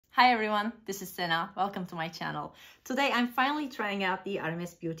Hi everyone, this is Sena. Welcome to my channel. Today I'm finally trying out the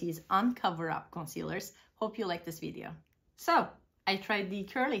RMS Beauty's Uncoverup concealers. Hope you like this video. So, I tried the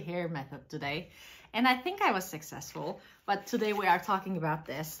curly hair method today and I think I was successful, but today we are talking about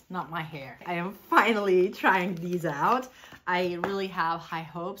this, not my hair. I am finally trying these out. I really have high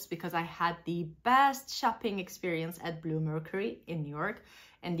hopes because I had the best shopping experience at Blue Mercury in New York,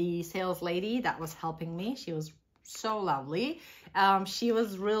 and the sales lady that was helping me, she was so lovely. She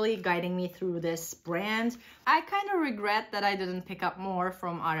was really guiding me through this brand. I kind of regret that I didn't pick up more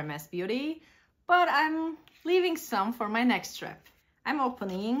from RMS Beauty, but I'm leaving some for my next trip. I'm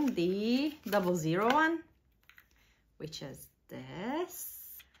opening the 001 one, which is this.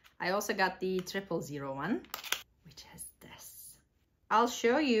 I also got the 001 one, which is this. I'll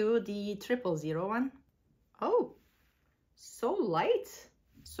show you the 001 one. Oh, so light.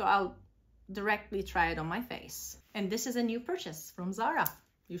 So I'll directly try it on my face. And this is a new purchase from Zara.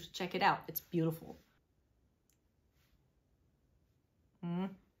 You should check it out. It's beautiful.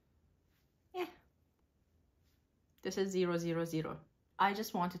 Yeah. This is 000. I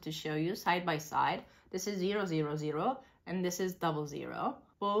just wanted to show you side by side. This is 000 and this is 00.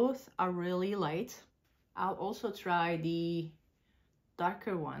 Both are really light. I'll also try the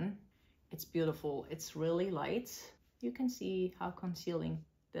darker one. It's beautiful. It's really light. You can see how concealing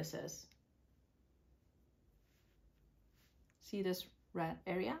this is. See this red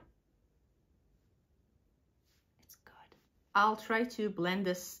area? It's good. I'll try to blend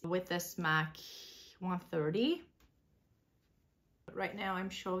this with this MAC 130. Right now I'm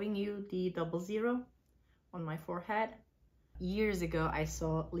showing you the 00 on my forehead. Years ago I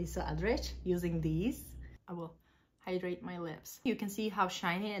saw Lisa Adrich using these. I will hydrate my lips. You can see how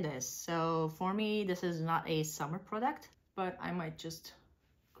shiny it is. So for me, this is not a summer product, but I might just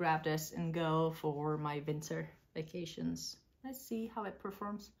grab this and go for my winter vacations. Let's see how it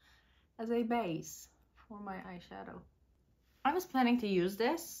performs as a base for my eyeshadow. I was planning to use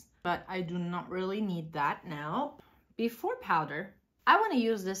this, but I do not really need that now. Before powder, I want to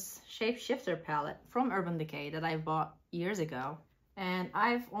use this Shapeshifter palette from Urban Decay that I bought years ago. And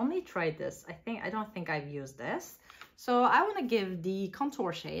I've only tried this. I don't think I've used this. So I want to give the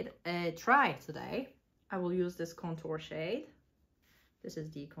contour shade a try today. I will use this contour shade. This is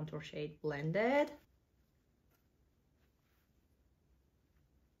the contour shade Blended.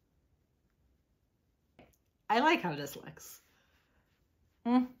 I like how this looks.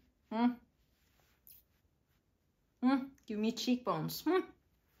 Give me cheekbones.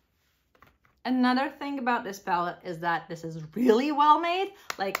 Another thing about this palette is that this is really well made.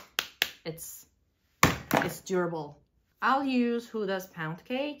 Like, it's durable. I'll use Huda's Pound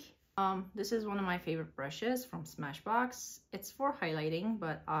Cake. This is one of my favorite brushes from Smashbox. It's for highlighting,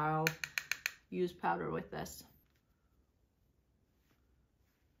 but I'll use powder with this.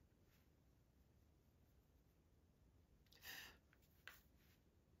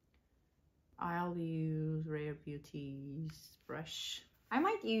 I'll use Rare Beauty's brush. I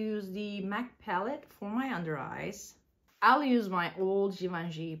might use the MAC palette for my under eyes. I'll use my old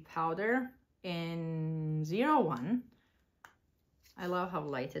Givenchy powder in 01. I love how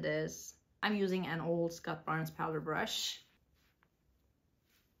light it is. I'm using an old Scott Barnes powder brush.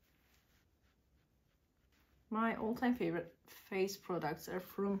 My all-time favorite face products are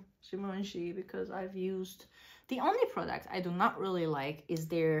from Givenchy because I've used... The only product I do not really like is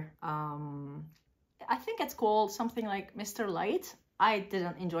their, I think it's called something like Mr. Light. I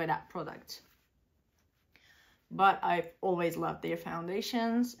didn't enjoy that product. But I've always loved their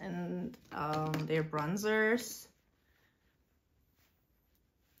foundations and their bronzers.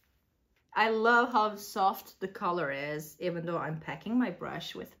 I love how soft the color is, even though I'm packing my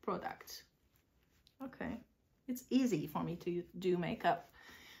brush with product. Okay, it's easy for me to do makeup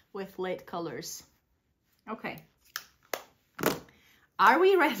with light colors. Okay, are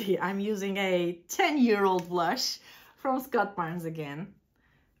we ready? I'm using a 10-year-old blush from Scott Barnes again.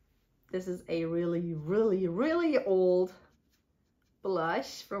 This is a really old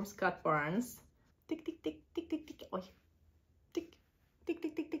blush from Scott Barnes. Tick, tick, tick, tick, tick, tick. Oi. Tick, tick,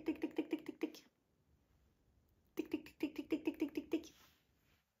 tick, tick, tick, tick, tick, tick, tick, tick, tick. Tick, tick, tick, tick, tick, tick, tick, tick, tick.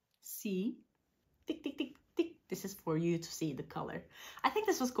 See? Tick, tick, tick, tick. This is for you to see the color. I think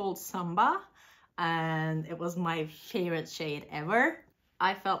this was called Samba, and it was my favorite shade ever.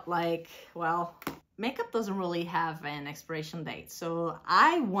 I felt like, well, makeup doesn't really have an expiration date, so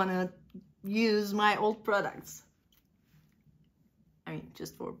I want to use my old products. I mean,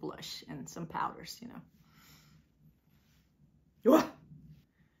 just for blush and some powders, you know.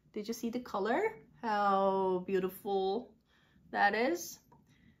 Did you see the color? How beautiful that is?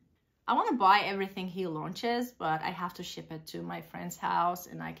 I want to buy everything he launches, but I have to ship it to my friend's house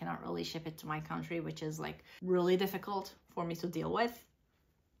and I cannot really ship it to my country, which is like really difficult for me to deal with.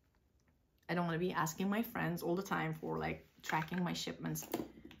 I don't want to be asking my friends all the time for like tracking my shipments.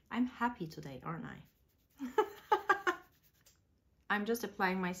 I'm happy today, aren't I? I'm just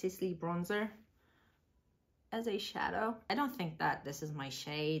applying my Sisley bronzer as a shadow. I don't think that this is my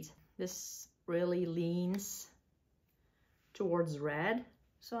shade. This really leans towards red,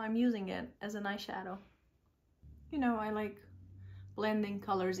 so I'm using it as an eyeshadow. You know, I like blending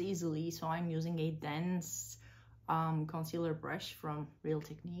colors easily, so I'm using a dense concealer brush from Real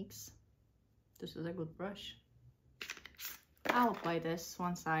Techniques. This is a good brush. I'll apply this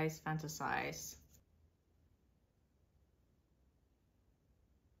One Size Fantasize.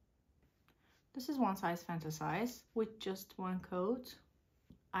 This is One Size Fantasize with just one coat.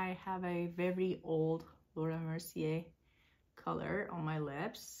 I have a very old Laura Mercier color on my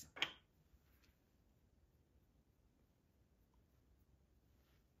lips.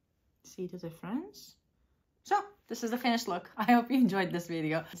 See the difference? So, this is the finished look. I hope you enjoyed this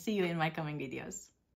video. See you in my coming videos.